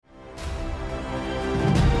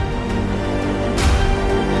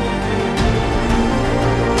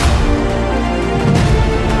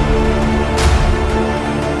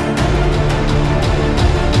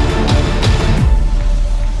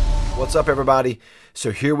What's up, everybody?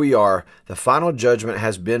 So here we are. The final judgment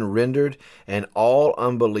has been rendered, and all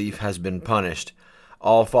unbelief has been punished.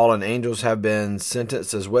 All fallen angels have been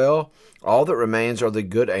sentenced as well. All that remains are the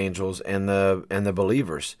good angels and the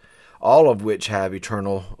believers, all of which have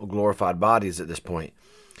eternal glorified bodies at this point.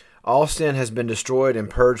 All sin has been destroyed and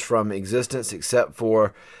purged from existence except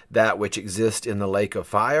for that which exists in the lake of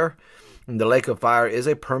fire. And the lake of fire is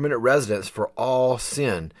a permanent residence for all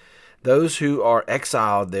sin. Those who are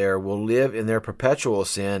exiled there will live in their perpetual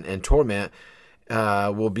sin, and torment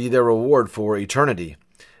will be their reward for eternity.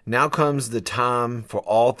 Now comes the time for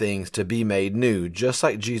all things to be made new, just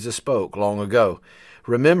like Jesus spoke long ago.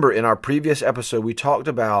 Remember, in our previous episode, we talked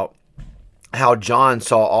about how John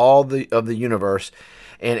saw all of the universe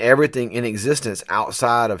and everything in existence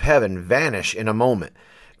outside of heaven vanish in a moment.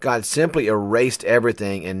 God simply erased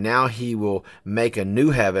everything, and now he will make a new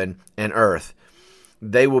heaven and earth.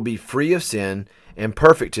 They will be free of sin and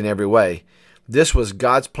perfect in every way. This was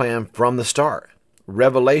God's plan from the start.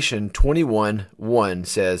 Revelation 21:1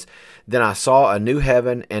 says, "Then I saw a new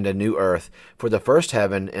heaven and a new earth, for the first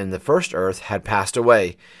heaven and the first earth had passed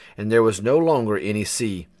away, and there was no longer any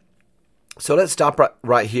sea." So let's stop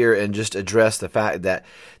right here and just address the fact that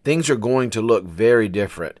things are going to look very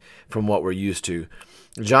different from what we're used to.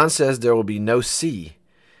 John says there will be no sea,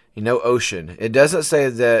 no ocean. It doesn't say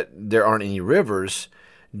that there aren't any rivers.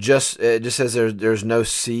 It just says there's no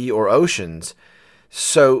sea or oceans.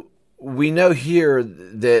 So we know here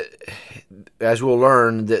that, as we'll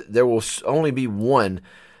learn, that there will only be one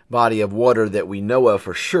body of water that we know of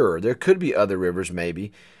for sure. There could be other rivers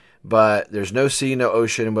maybe, but there's no sea, no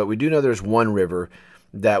ocean. But we do know there's one river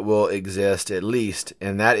that will exist at least,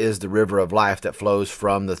 and that is the river of life that flows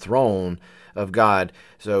from the throne of God.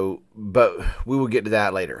 But we will get to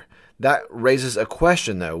that later. That raises a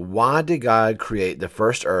question, though. Why did God create the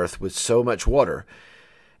first earth with so much water?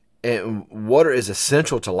 And water is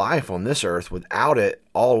essential to life on this earth. Without it,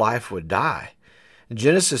 all life would die.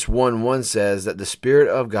 Genesis 1:1 says that the Spirit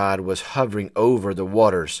of God was hovering over the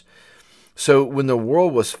waters. So when the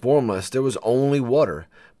world was formless, there was only water.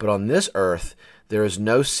 But on this earth, there is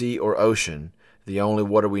no sea or ocean. The only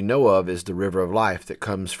water we know of is the river of life that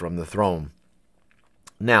comes from the throne.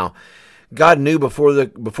 Now, God knew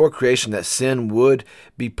before creation that sin would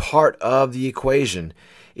be part of the equation.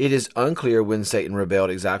 It is unclear when Satan rebelled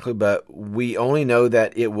exactly, but we only know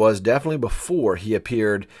that it was definitely before he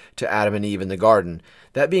appeared to Adam and Eve in the garden.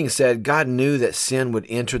 That being said, God knew that sin would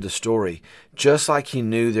enter the story, just like he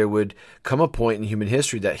knew there would come a point in human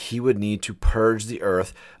history that he would need to purge the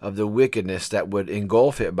earth of the wickedness that would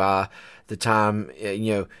engulf it by the time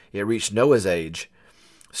it reached Noah's age.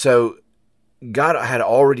 So God had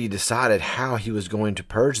already decided how he was going to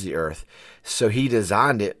purge the earth, so he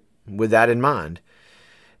designed it with that in mind.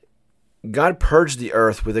 God purged the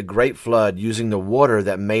earth with a great flood using the water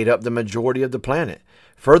that made up the majority of the planet.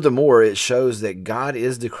 Furthermore, it shows that God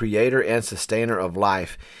is the creator and sustainer of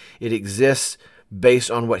life. It exists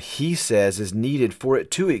based on what he says is needed for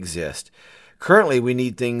it to exist. Currently, we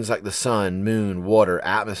need things like the sun, moon, water,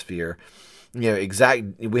 atmosphere. We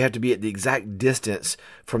have to be at the exact distance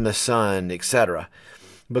from the sun, etc.,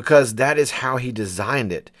 because that is how he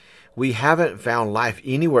designed it. We haven't found life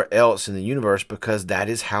anywhere else in the universe because that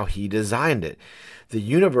is how he designed it. The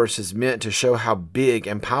universe is meant to show how big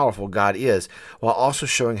and powerful God is, while also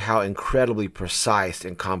showing how incredibly precise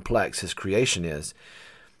and complex his creation is.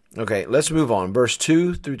 Okay, let's move on. Verse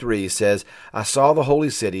 2-3 says, "I saw the holy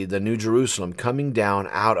city, the new Jerusalem, coming down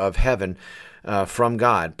out of heaven from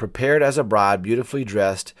God, prepared as a bride beautifully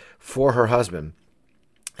dressed for her husband.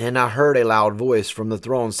 And I heard a loud voice from the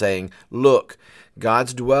throne saying, 'Look,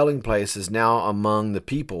 God's dwelling place is now among the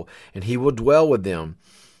people, and he will dwell with them.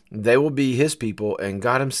 They will be his people, and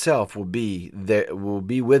God himself will be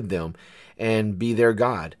with them and be their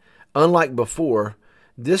God.'" Unlike before,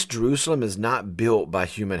 this Jerusalem is not built by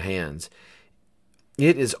human hands.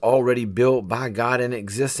 It is already built by God and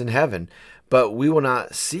exists in heaven, but we will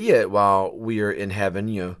not see it while we are in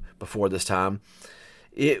heaven, before this time.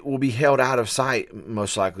 It will be held out of sight,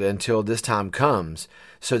 most likely, until this time comes,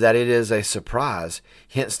 so that it is a surprise,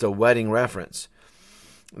 hence the wedding reference.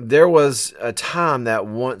 There was a time that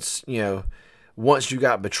once you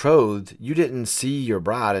got betrothed, you didn't see your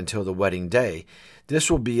bride until the wedding day.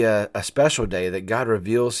 This will be a special day that God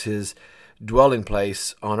reveals his dwelling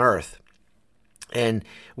place on earth, and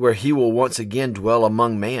where he will once again dwell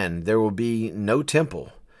among man. There will be no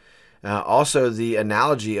temple. Also, the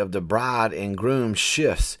analogy of the bride and groom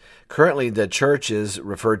shifts. Currently, the church is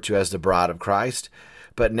referred to as the bride of Christ,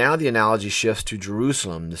 but now the analogy shifts to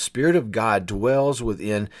Jerusalem. The Spirit of God dwells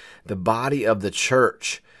within the body of the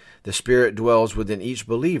church. The Spirit dwells within each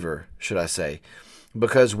believer, should I say,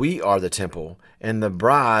 because we are the temple and the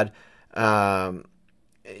bride.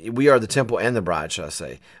 We are the temple and the bride, shall I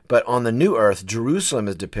say. But on the new earth, Jerusalem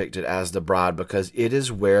is depicted as the bride because it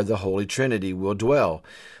is where the Holy Trinity will dwell.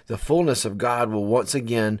 The fullness of God will once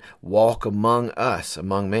again walk among us,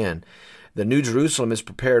 among men. The New Jerusalem is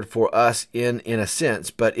prepared for us in a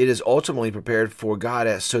sense, but it is ultimately prepared for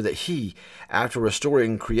God so that He, after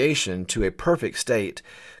restoring creation to a perfect state,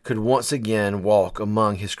 could once again walk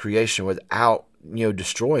among His creation without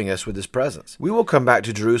destroying us with His presence. We will come back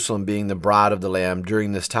to Jerusalem being the bride of the Lamb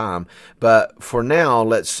during this time, but for now,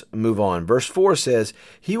 let's move on. Verse 4 says,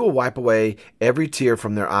 He will wipe away every tear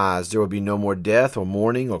from their eyes. There will be no more death or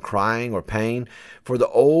mourning or crying or pain, for the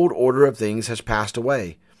old order of things has passed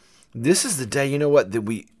away. This is the day, that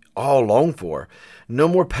we all long for. No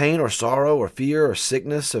more pain or sorrow or fear or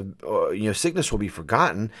sickness. Sickness will be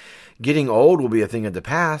forgotten. Getting old will be a thing of the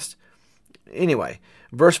past. Anyway,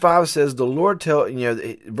 verse 5 says the Lord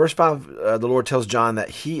the Lord tells John that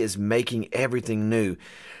He is making everything new.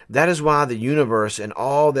 That is why the universe and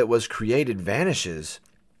all that was created vanishes,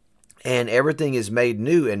 and everything is made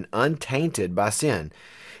new and untainted by sin.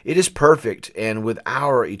 It is perfect, and with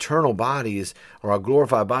our eternal bodies, or our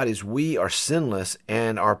glorified bodies, we are sinless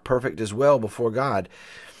and are perfect as well before God.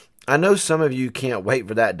 I know some of you can't wait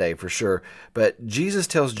for that day for sure, but Jesus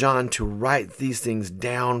tells John to write these things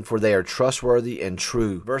down, for they are trustworthy and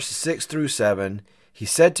true. Verses 6 through 7, He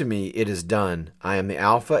said to me, It is done. I am the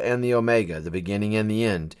Alpha and the Omega, the beginning and the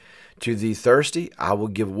end. To the thirsty I will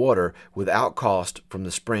give water without cost from the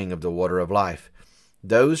spring of the water of life.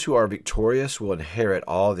 Those who are victorious will inherit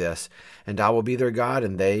all this, and I will be their God,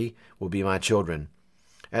 and they will be my children.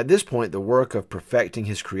 At this point, the work of perfecting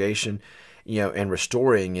His creation, and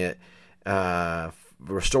restoring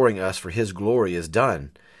us for His glory is done.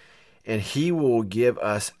 And He will give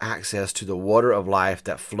us access to the water of life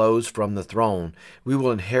that flows from the throne. We will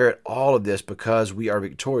inherit all of this because we are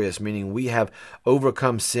victorious, meaning we have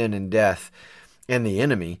overcome sin and death and the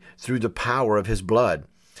enemy through the power of His blood.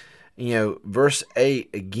 Verse 8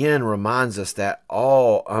 again reminds us that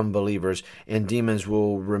all unbelievers and demons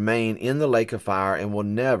will remain in the lake of fire and will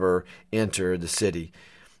never enter the city.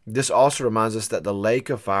 This also reminds us that the lake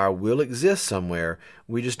of fire will exist somewhere.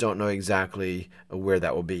 We just don't know exactly where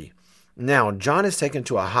that will be. Now, John is taken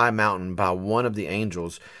to a high mountain by one of the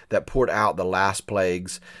angels that poured out the last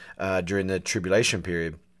plagues during the tribulation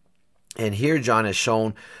period. And here John is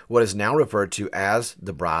shown what is now referred to as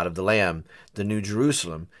the bride of the Lamb, the New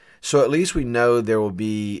Jerusalem. So at least we know there will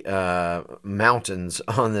be mountains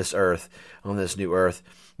on this earth, on this new earth.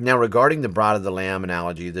 Now, regarding the bride of the Lamb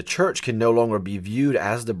analogy, the church can no longer be viewed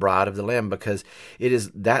as the bride of the Lamb because it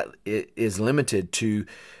is limited to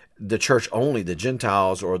the church only, the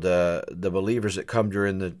Gentiles or the believers that come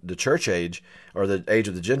during the church age, or the age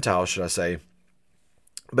of the Gentiles, should I say.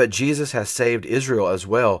 But Jesus has saved Israel as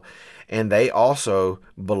well, and they also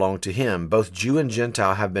belong to Him. Both Jew and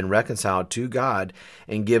Gentile have been reconciled to God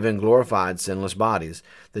and given glorified sinless bodies.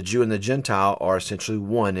 The Jew and the Gentile are essentially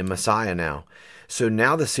one in Messiah now. So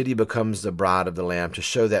now the city becomes the bride of the Lamb to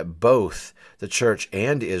show that both the church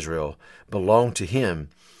and Israel belong to Him.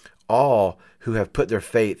 All who have put their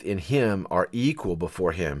faith in Him are equal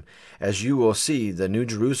before Him. As you will see, the New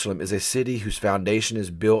Jerusalem is a city whose foundation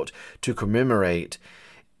is built to commemorate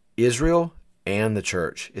Israel and the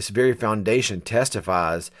church. Its very foundation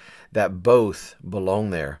testifies that both belong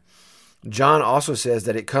there. John also says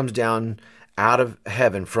that it comes down out of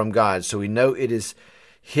heaven from God, so we know it is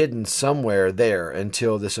hidden somewhere there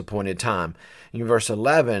until this appointed time. In verse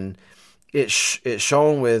 11, it says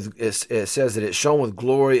that it shone with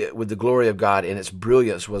glory, with the glory of God, and its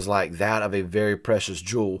brilliance was like that of a very precious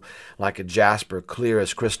jewel, like a jasper, clear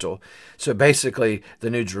as crystal. So basically,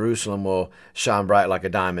 the New Jerusalem will shine bright like a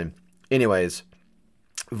diamond. Anyways,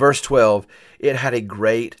 verse 12, it had a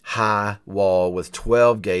great high wall with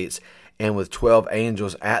 12 gates and with 12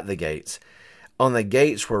 angels at the gates. On the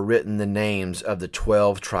gates were written the names of the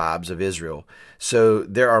 12 tribes of Israel. So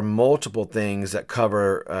there are multiple things that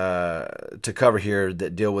cover here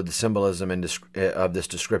that deal with the symbolism of this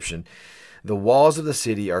description. The walls of the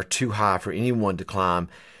city are too high for anyone to climb,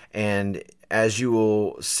 and as you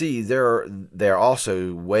will see, they're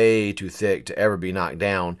also way too thick to ever be knocked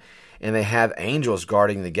down, and they have angels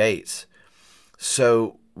guarding the gates.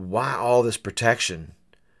 So why all this protection?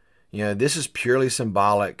 This is purely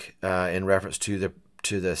symbolic in reference to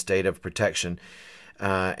the state of protection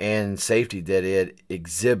and safety that it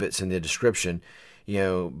exhibits in the description.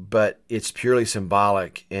 But it's purely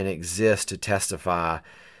symbolic and exists to testify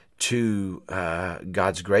to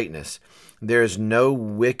God's greatness. There is no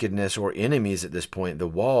wickedness or enemies at this point. The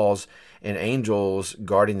walls and angels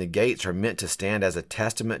guarding the gates are meant to stand as a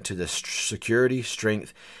testament to the security,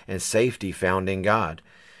 strength, and safety found in God.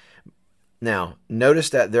 Now, notice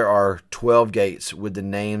that there are 12 gates with the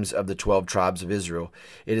names of the 12 tribes of Israel.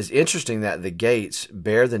 It is interesting that the gates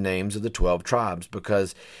bear the names of the 12 tribes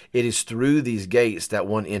because it is through these gates that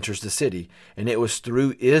one enters the city. And it was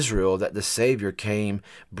through Israel that the Savior came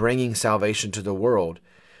bringing salvation to the world.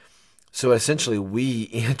 So essentially, we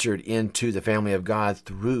entered into the family of God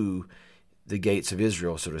through the gates of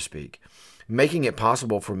Israel, so to speak, making it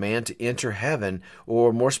possible for man to enter heaven,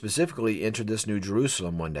 or more specifically, enter this new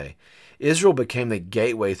Jerusalem one day. Israel became the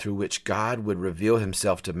gateway through which God would reveal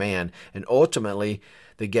himself to man, and ultimately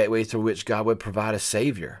the gateway through which God would provide a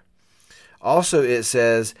Savior. Also, it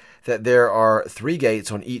says that there are 3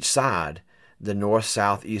 gates on each side, the north,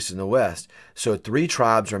 south, east, and the west. So 3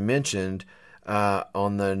 tribes are mentioned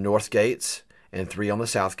on the north gates, and 3 on the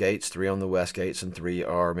south gates, 3 on the west gates, and 3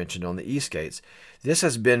 are mentioned on the east gates. This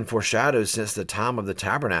has been foreshadowed since the time of the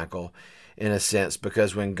tabernacle, in a sense,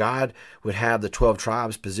 because when God would have the 12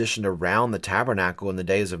 tribes positioned around the tabernacle in the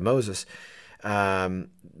days of Moses,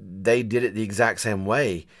 they did it the exact same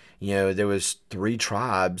way. You know, there was 3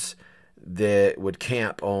 tribes that would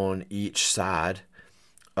camp on each side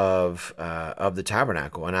of the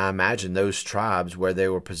tabernacle, and I imagine those tribes where they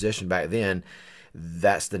were positioned back then,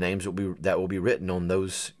 that's the names that will be written on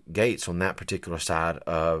those gates on that particular side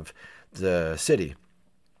of the city.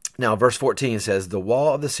 Now, verse 14 says, "The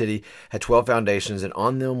wall of the city had 12 foundations, and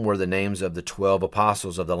on them were the names of the 12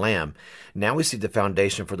 apostles of the Lamb." Now we see the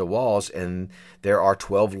foundation for the walls, and there are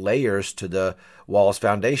 12 layers to the wall's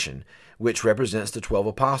foundation, which represents the 12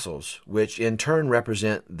 apostles, which in turn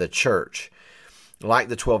represent the church. Like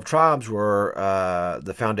the 12 tribes were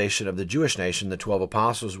the foundation of the Jewish nation, the 12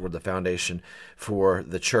 apostles were the foundation for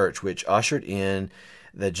the church, which ushered in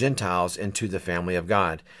the Gentiles into the family of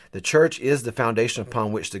God. The church is the foundation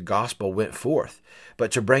upon which the gospel went forth.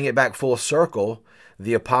 But to bring it back full circle,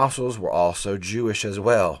 the apostles were also Jewish as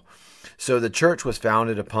well. So the church was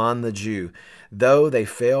founded upon the Jew. Though they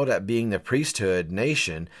failed at being the priesthood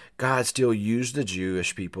nation, God still used the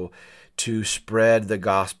Jewish people to spread the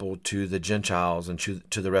gospel to the Gentiles and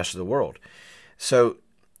to the rest of the world. So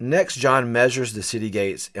next, John measures the city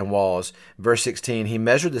gates and walls. Verse 16, he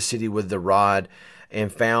measured the city with the rod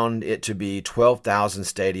and found it to be 12,000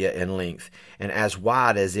 stadia in length, and as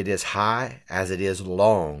wide as it is high, as it is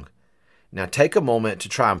long. Now take a moment to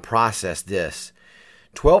try and process this.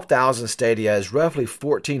 12,000 stadia is roughly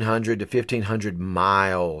 1,400 to 1,500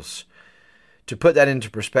 miles. To put that into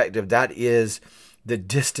perspective, that is the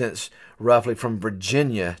distance roughly from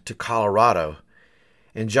Virginia to Colorado.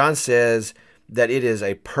 And John says that it is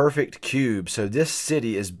a perfect cube. So this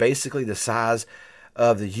city is basically the size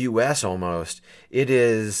of the U.S. almost. It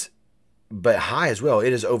is, but high as well.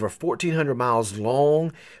 It is over 1,400 miles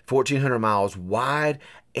long, 1,400 miles wide,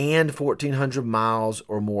 and 1,400 miles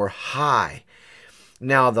or more high.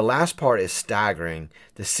 Now, the last part is staggering.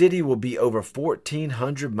 The city will be over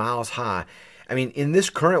 1,400 miles high. I mean, in this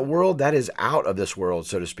current world, that is out of this world,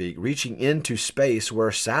 so to speak, reaching into space where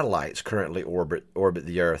satellites currently orbit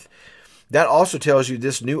the Earth. That also tells you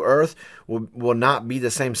this new Earth will not be the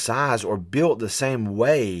same size or built the same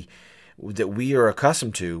way that we are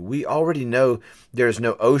accustomed to. We already know there is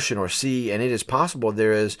no ocean or sea, and it is possible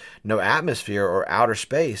there is no atmosphere or outer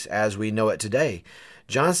space as we know it today.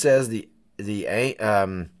 John says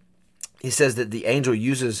he says that the angel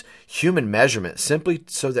uses human measurement simply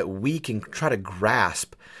so that we can try to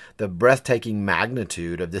grasp the breathtaking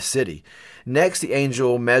magnitude of this city. Next, the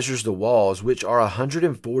angel measures the walls, which are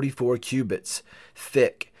 144 cubits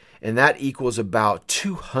thick, and that equals about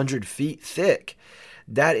 200 feet thick.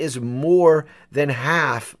 That is more than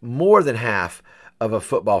half of a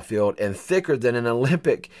football field and thicker than an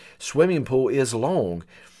Olympic swimming pool is long.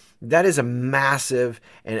 That is a massive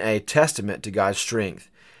and a testament to God's strength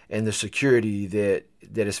and the security that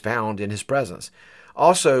is found in his presence.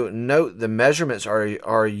 Also, note the measurements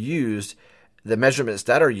are used. The measurements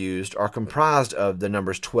that are used are comprised of the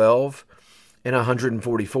numbers 12 and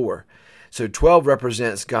 144. So 12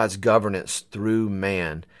 represents God's governance through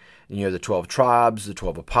man. You know, the 12 tribes, the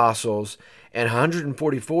 12 apostles, and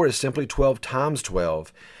 144 is simply 12 times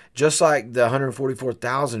 12, just like the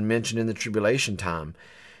 144,000 mentioned in the tribulation time.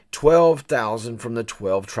 12,000 from the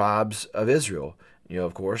 12 tribes of Israel. You know,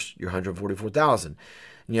 of course, your 144,000.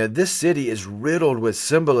 You know, this city is riddled with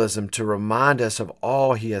symbolism to remind us of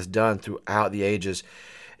all he has done throughout the ages,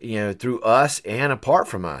 you know, through us and apart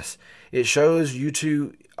from us. It shows you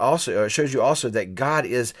to it shows you also that God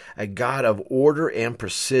is a God of order and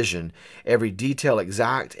precision. Every detail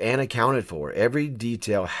exact and accounted for. Every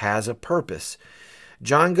detail has a purpose.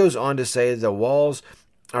 John goes on to say the walls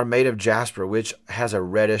are made of jasper, which has a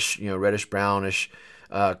reddish brownish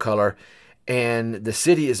color, and the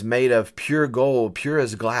city is made of pure gold, pure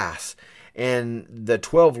as glass. And the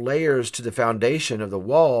 12 layers to the foundation of the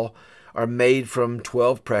wall are made from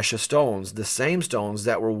 12 precious stones, the same stones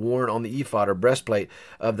that were worn on the ephod or breastplate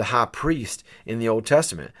of the high priest in the Old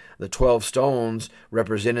Testament. The 12 stones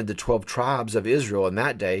represented the 12 tribes of Israel in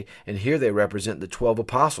that day, and here they represent the 12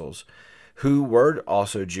 apostles, who were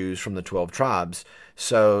also Jews from the 12 tribes.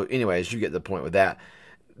 So anyways, you get the point with that.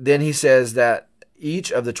 Then he says that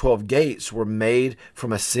each of the 12 gates were made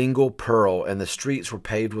from a single pearl, and the streets were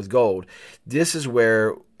paved with gold. This is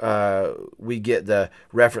where we get the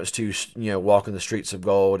reference to, walking the streets of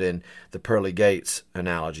gold and the pearly gates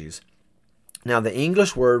analogies. Now, the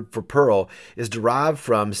English word for pearl is derived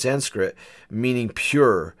from Sanskrit, meaning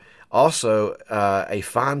pure. Also, a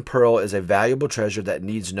fine pearl is a valuable treasure that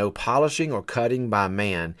needs no polishing or cutting by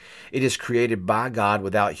man. It is created by God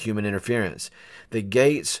without human interference. The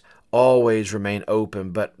gates always remain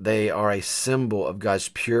open, but they are a symbol of God's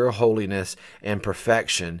pure holiness and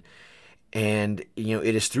perfection. And,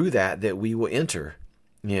 it is through that we will enter,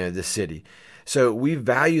 the city. So we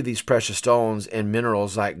value these precious stones and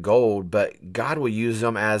minerals like gold, but God will use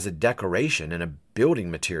them as a decoration and a building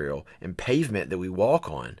material and pavement that we walk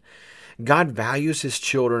on. God values his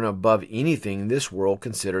children above anything this world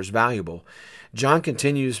considers valuable. John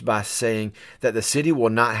continues by saying that the city will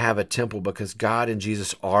not have a temple because God and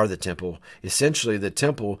Jesus are the temple. Essentially, the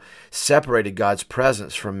temple separated God's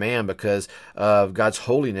presence from man because of God's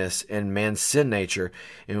holiness and man's sin nature.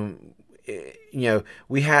 And,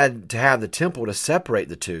 we had to have the temple to separate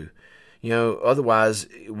the two. Otherwise,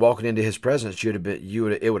 walking into his presence,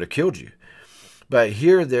 it would have killed you. But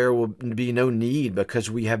here there will be no need because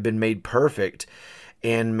we have been made perfect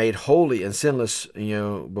and made holy and sinless,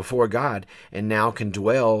 before God, and now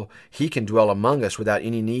he can dwell among us without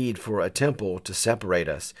any need for a temple to separate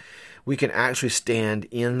us. We can actually stand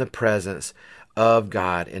in the presence of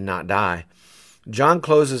God and not die. John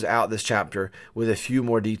closes out this chapter with a few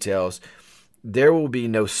more details. There will be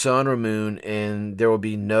no sun or moon, and there will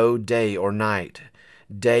be no day or night.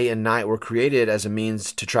 Day and night were created as a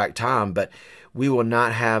means to track time, but we will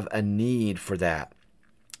not have a need for that.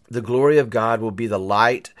 The glory of God will be the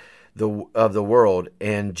light of the world,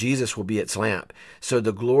 and Jesus will be its lamp. So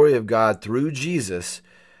the glory of God through Jesus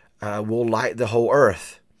will light the whole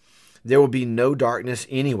earth. There will be no darkness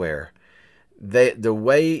anywhere. The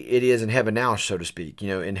way it is in heaven now, so to speak.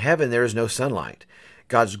 In heaven there is no sunlight.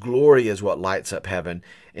 God's glory is what lights up heaven,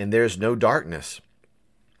 and there's no darkness.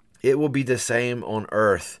 It will be the same on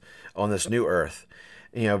earth, on this new earth.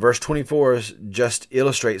 Verse 24 just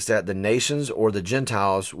illustrates that the nations or the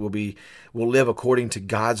Gentiles will live according to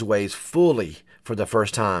God's ways fully for the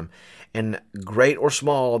first time. And great or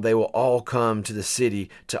small, they will all come to the city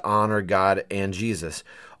to honor God and Jesus.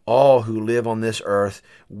 All who live on this earth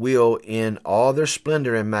will, in all their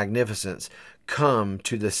splendor and magnificence, come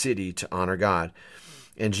to the city to honor God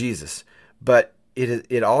and Jesus. But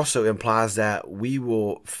it also implies that we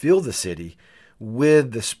will fill the city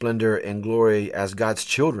with the splendor and glory as God's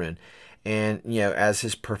children and, as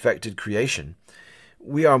his perfected creation.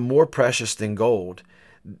 We are more precious than gold.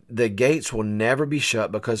 The gates will never be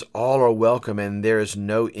shut because all are welcome and there is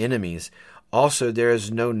no enemies. Also, there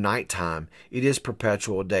is no nighttime. It is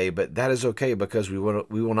perpetual day, but that is okay because we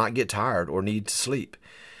will not get tired or need to sleep.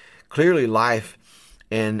 Clearly, life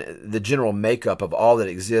and the general makeup of all that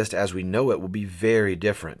exists as we know it will be very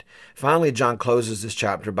different. Finally, John closes this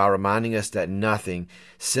chapter by reminding us that nothing,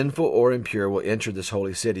 sinful or impure, will enter this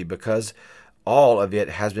holy city because all of it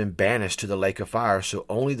has been banished to the lake of fire, so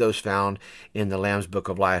only those found in the Lamb's Book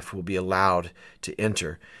of Life will be allowed to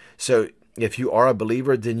enter. So if you are a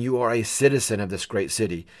believer, then you are a citizen of this great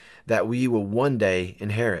city that we will one day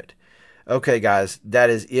inherit. Okay, guys, that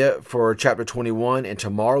is it for chapter 21, and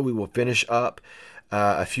tomorrow we will finish up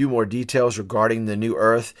a few more details regarding the new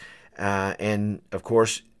earth, and of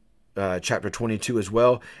course, chapter 22 as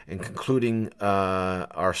well, and concluding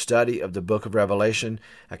our study of the book of Revelation.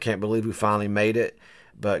 I can't believe we finally made it,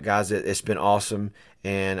 but guys, it's been awesome,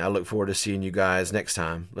 and I look forward to seeing you guys next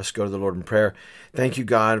time. Let's go to the Lord in prayer. Thank you,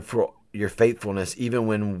 God, for your faithfulness, even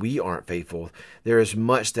when we aren't faithful. There is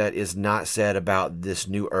much that is not said about this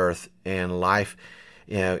new earth and life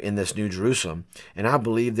in this new Jerusalem. And I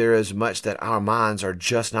believe there is much that our minds are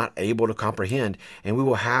just not able to comprehend. And we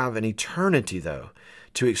will have an eternity, though,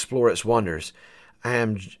 to explore its wonders. I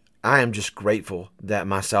am I am just grateful that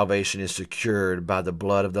my salvation is secured by the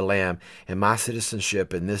blood of the Lamb, and my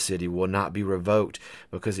citizenship in this city will not be revoked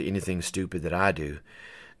because of anything stupid that I do.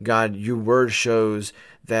 God, your word shows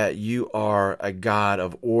that you are a God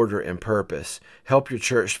of order and purpose. Help your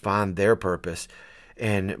church find their purpose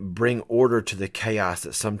and bring order to the chaos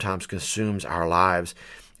that sometimes consumes our lives.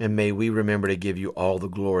 And may we remember to give you all the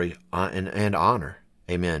glory and honor.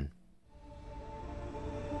 Amen.